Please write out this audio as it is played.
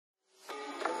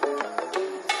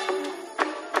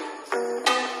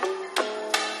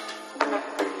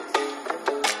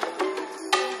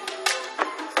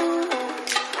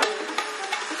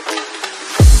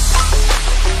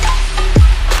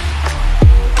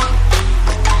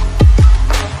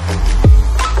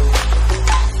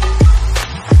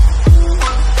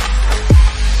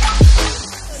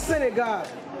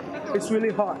it's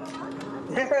really hot.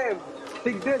 Damn, I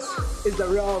think this is the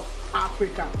real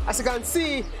Africa. As you can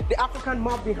see, the African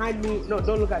map behind me. No,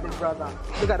 don't look at it, brother.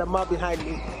 Look at the map behind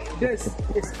me. This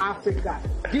is Africa.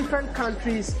 Different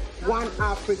countries, one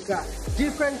Africa.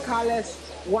 Different colors,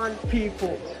 one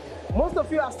people. Most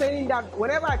of you are saying that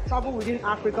whenever I travel within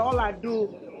Africa, all I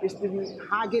do is to be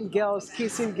hugging girls,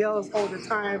 kissing girls all the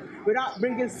time without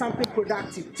bringing something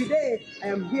productive. Today, I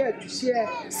am here to share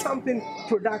something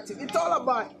productive. It's all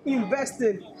about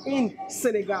investing in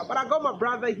Senegal. But I got my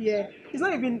brother here. He's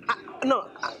not even,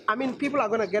 I mean, people are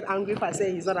going to get angry if I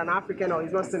say he's not an African or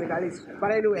he's not Senegalese.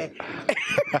 But anyway.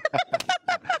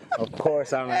 Of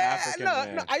course I'm an African,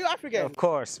 man. No, are you African? Of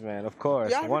course, man, of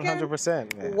course.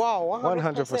 100%, man. Wow,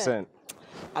 100%.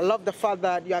 I love the fact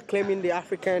that you are claiming the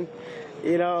African,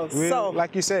 you know. So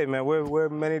like you say, man, we're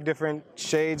many different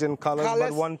shades and colors,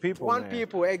 but one people. One man.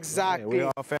 people, exactly. Yeah,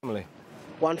 we're all family.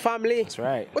 One family. That's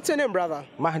right. What's your name, brother?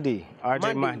 Mahdi,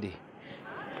 RJ Mahdi.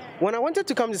 When I wanted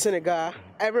to come to Senegal,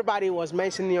 everybody was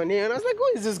mentioning your name, and I was like,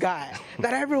 who is this guy?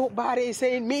 That everybody is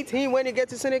saying, meet him when you get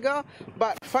to Senegal.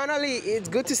 But finally, it's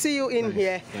good to see you in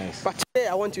here. Nice. But today,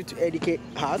 I want you to educate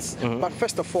us. But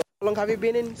first of all, how long have you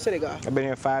been in Senegal? I've been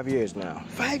here 5 years now.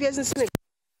 5 years in Senegal?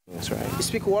 That's right. You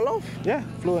speak Wolof? Yeah,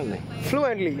 fluently.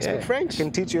 Fluently? You speak French? I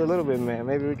can teach you a little bit, man.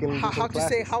 Maybe we can How to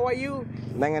say, how are you?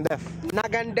 Nangandef.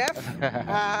 Nagandef?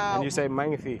 And you say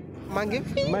Mangifi.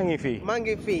 Mangifi? Mangifi.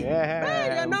 Mangifi. Yeah.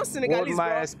 Man, you're not Senegalese, bro.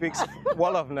 Maya speaks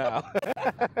Wolof now.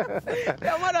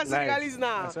 You're more than Senegalese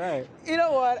now. That's right. You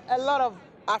know what? A lot of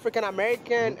African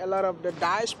American, a lot of the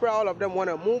diaspora, all of them want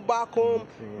to move back home.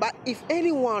 But if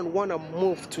anyone want to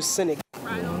move to Senegal,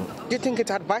 do you think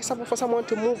it's advisable for someone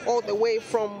to move all the way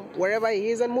from wherever he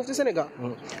is and move to Senegal?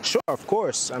 Sure, of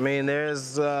course. I mean,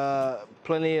 there's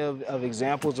plenty of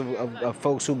examples of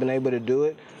folks who've been able to do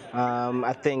it.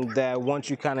 I think that once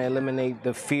you kind of eliminate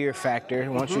the fear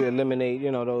factor, once you eliminate,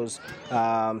 you know, those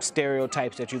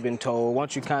stereotypes that you've been told,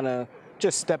 once you kind of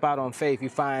just step out on faith, you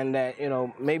find that, you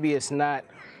know, maybe it's not,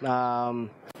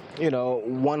 you know,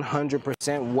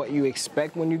 100% what you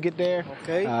expect when you get there.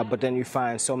 Okay. But then you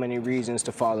find so many reasons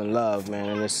to fall in love, man,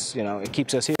 and it's, you know, it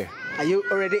keeps us here. Are you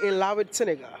already in love with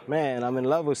Senegal? Man, I'm in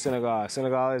love with Senegal.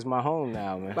 Senegal is my home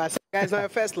now, man. But Senegal is not your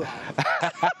first love.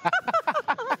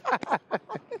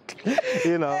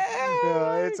 you know,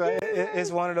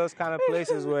 it's one of those kind of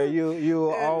places where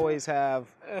you always have,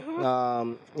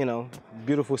 you know,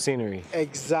 beautiful scenery.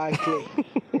 Exactly.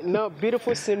 No,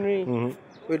 beautiful scenery.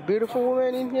 With beautiful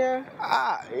women in here?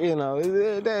 You know,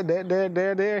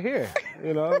 they're here.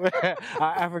 You know,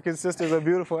 our African sisters are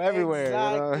beautiful everywhere.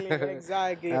 Exactly, you know?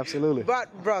 exactly. Absolutely.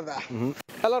 But brother,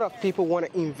 a lot of people want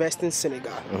to invest in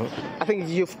Senegal. I think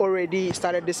you've already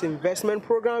started this investment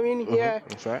program in here.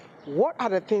 That's right. What are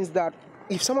the things that,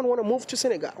 if someone want to move to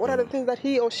Senegal, what are the things that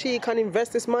he or she can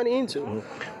invest this money into?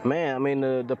 Man, I mean,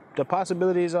 the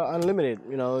possibilities are unlimited.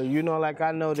 You know, like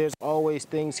I know there's always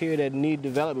things here that need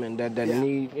development, that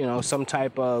need, you know, some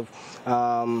type of,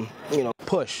 you know,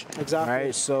 push. Exactly.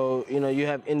 Right? So, you know, you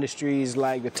have industries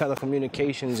like the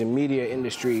telecommunications and media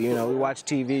industry. You know, we watch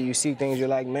TV, you see things, you're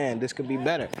like, man, this could be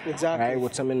better. Exactly. Right?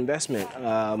 With some investment.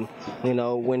 You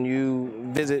know, when you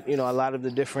visit, you know, a lot of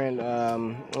the different,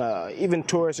 even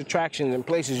tourist attractions and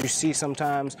places, you see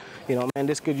sometimes, you know, man,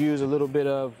 this could use a little bit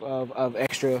of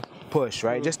extra push,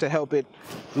 right? Just to help it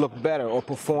look better or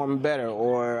perform better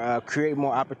or create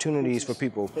more opportunities for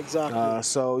people. Exactly.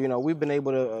 So, you know, we've been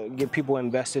able to get people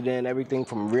invested in everything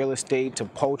from real estate to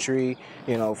poultry,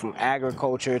 you know, from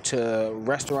agriculture to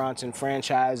restaurants and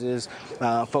franchises.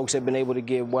 Folks have been able to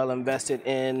get well invested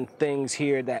in things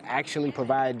here that actually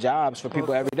provide jobs for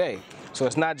people every day. So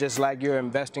it's not just like you're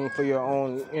investing for your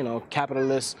own, you know,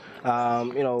 capitalist,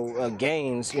 you know,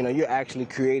 gains. You know, you're actually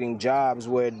creating jobs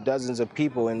where dozens of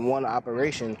people in one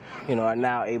operation, you know, are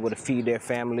now able to feed their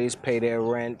families, pay their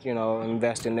rent, you know,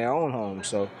 invest in their own homes.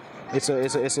 So it's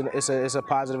a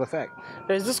positive effect.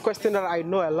 There's this question that I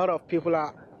know a lot of people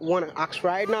want to ask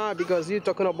right now, because you're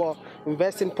talking about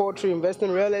investing in poultry, investing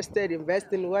in real estate,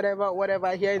 investing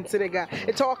whatever here in Senegal.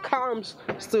 It all comes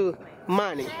to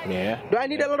money. Yeah. Do I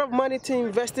need a lot of money to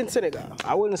invest in Senegal?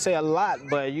 I wouldn't say a lot,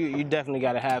 but you definitely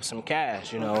got to have some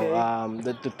cash, you know.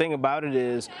 Okay. The thing about it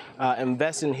is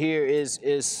investing here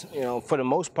is, you know, for the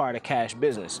most part, a cash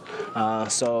business.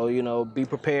 So, you know, be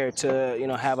prepared to, you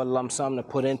know, have a lump sum to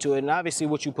put into it. And obviously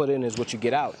what you put in is what you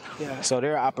get out. Yeah. So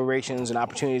there are operations and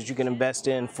opportunities you can invest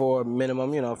in for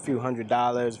minimum, you know, a few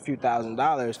 $100s, a few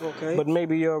 $1,000s. Okay. But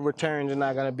maybe your returns are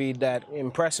not going to be that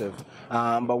impressive.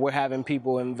 But we're having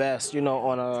people invest, you know,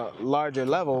 on a larger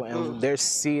level, and they're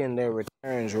seeing their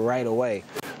returns right away.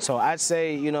 So I'd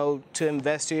say, you know, to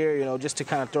invest here, you know, just to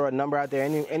kind of throw a number out there,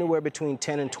 anywhere between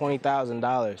 $10,000 and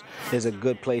 $20,000 is a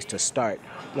good place to start.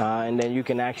 And then you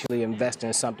can actually invest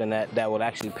in something that will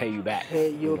actually pay you back. Pay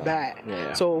you back.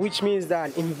 Yeah. So which means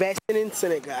that investing in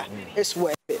Senegal is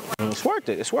worth it. It's worth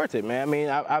it. It's worth it, man. I mean,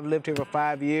 I've lived here for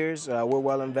 5 years. We're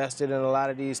well invested in a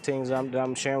lot of these things that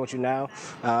I'm sharing with you now,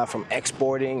 from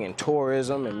exporting and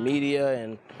tourism and media,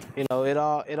 and you know, it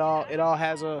all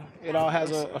has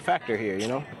a factor here. You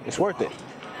know, it's worth it.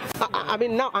 I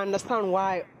mean, now I understand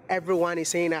why everyone is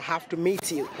saying I have to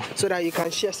meet you so that you can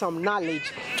share some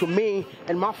knowledge to me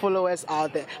and my followers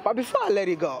out there. But before I let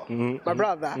you go, my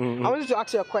brother, I wanted to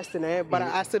ask you a question, but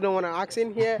I still don't want to ask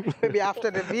in here. Maybe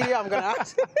after the video, I'm going to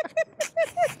ask.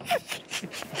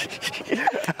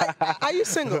 Are you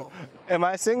single? Am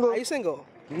I single? Are you single?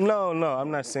 No,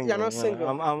 I'm not single. You're not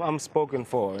single? I'm spoken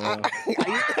for. You know?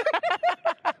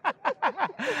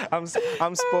 I'm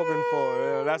spoken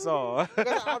for. That's all.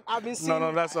 I've been seeing,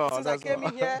 no, that's all. Since I came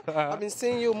in here, I've been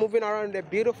seeing you moving around the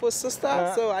beautiful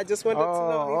sister. So I just wanted to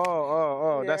know.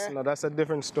 Oh. Yeah. That's a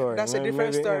different story. That's a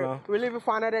different story. You know. We'll leave it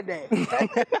for another day.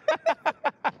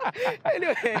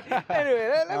 Anyway,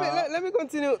 let me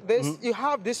continue. You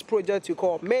have this project you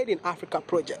call Made in Africa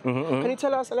project. Can you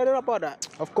tell us a little about that?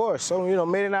 Of course. So, you know,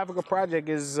 Made in Africa project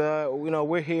is, you know,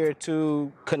 we're here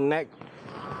to connect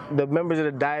the members of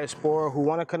the diaspora who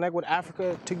want to connect with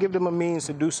Africa, to give them a means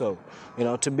to do so, you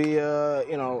know, to be a,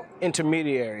 you know,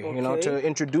 intermediary, you know, to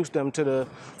introduce them to the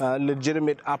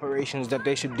legitimate operations that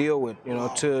they should deal with, you know,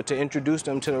 to introduce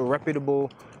them to the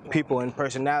reputable people and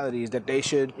personalities that they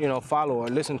should, you know, follow or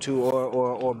listen to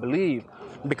or believe.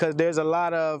 Because there's a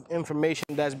lot of information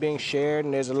that's being shared,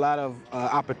 and there's a lot of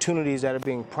opportunities that are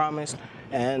being promised.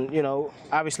 And, you know,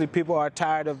 obviously people are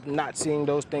tired of not seeing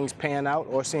those things pan out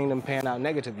or seeing them pan out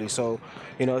negatively. So,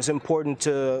 you know, it's important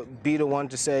to be the one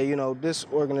to say, you know, this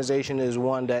organization is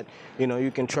one that, you know,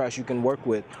 you can trust, you can work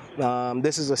with.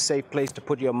 This is a safe place to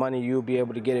put your money. You'll be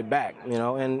able to get it back, you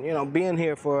know. And, you know, being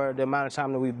here for the amount of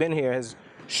time that we've been here has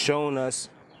shown us,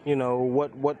 you know,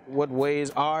 what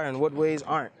ways are and what ways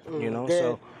aren't, you know.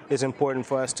 So it's important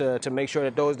for us to make sure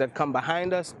that those that come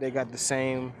behind us, they got the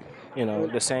same, you know,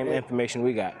 the same information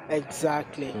we got.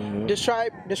 Exactly.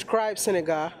 Describe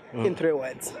Senegal in 3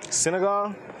 words.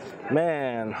 Senegal,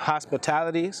 man,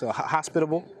 hospitality, so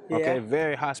hospitable, okay,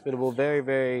 very hospitable, very,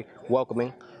 very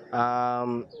welcoming.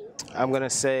 I'm gonna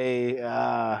say,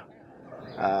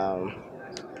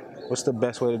 what's the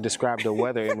best way to describe the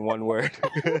weather in one word?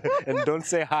 And don't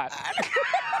say hot.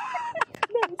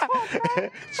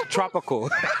 It's tropical.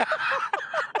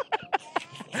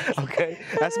 Okay,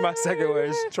 that's my second word.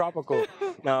 It's tropical.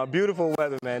 Now, beautiful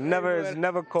weather, man. It's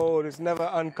never cold. It's never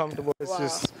uncomfortable. It's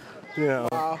just, you know.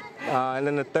 And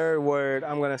then the third word,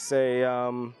 I'm gonna say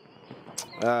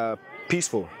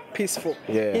peaceful. Peaceful.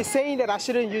 Yeah. He's saying that I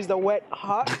shouldn't use the word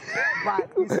hot, but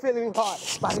he's feeling hot.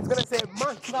 But he's gonna say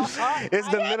months not hot. It's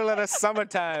the middle of the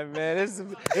summertime, man.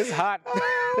 It's hot.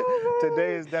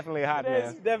 Today is definitely hot, man.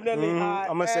 It's definitely hot.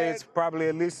 I'm gonna say it's probably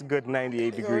at least a good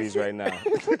 98 degrees right now.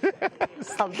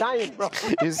 I'm dying, bro.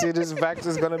 You see, this vax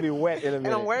is gonna be wet in a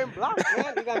minute. And I'm wearing black,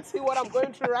 man. You can see what I'm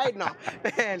going through right now.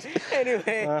 And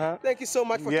anyway, thank you so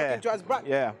much for talking to us, bro.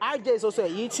 RJ is also a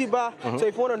YouTuber. So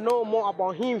if you want to know more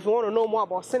about him, if you want to know more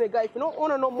about Senegal, if you don't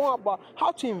want to know more about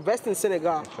how to invest in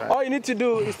Senegal, all you need to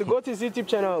do is to go to his YouTube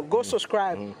channel, go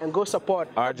subscribe, and go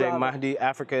support RJ Mahdi.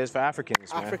 Africa is for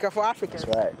Africans, man. Africa for Africans.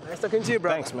 That's right. Nice talking to you,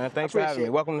 bro. Thanks, man. Thanks for having me.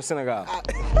 Welcome to Senegal.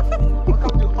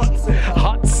 Welcome to Hot Senegal.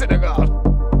 Hot Senegal.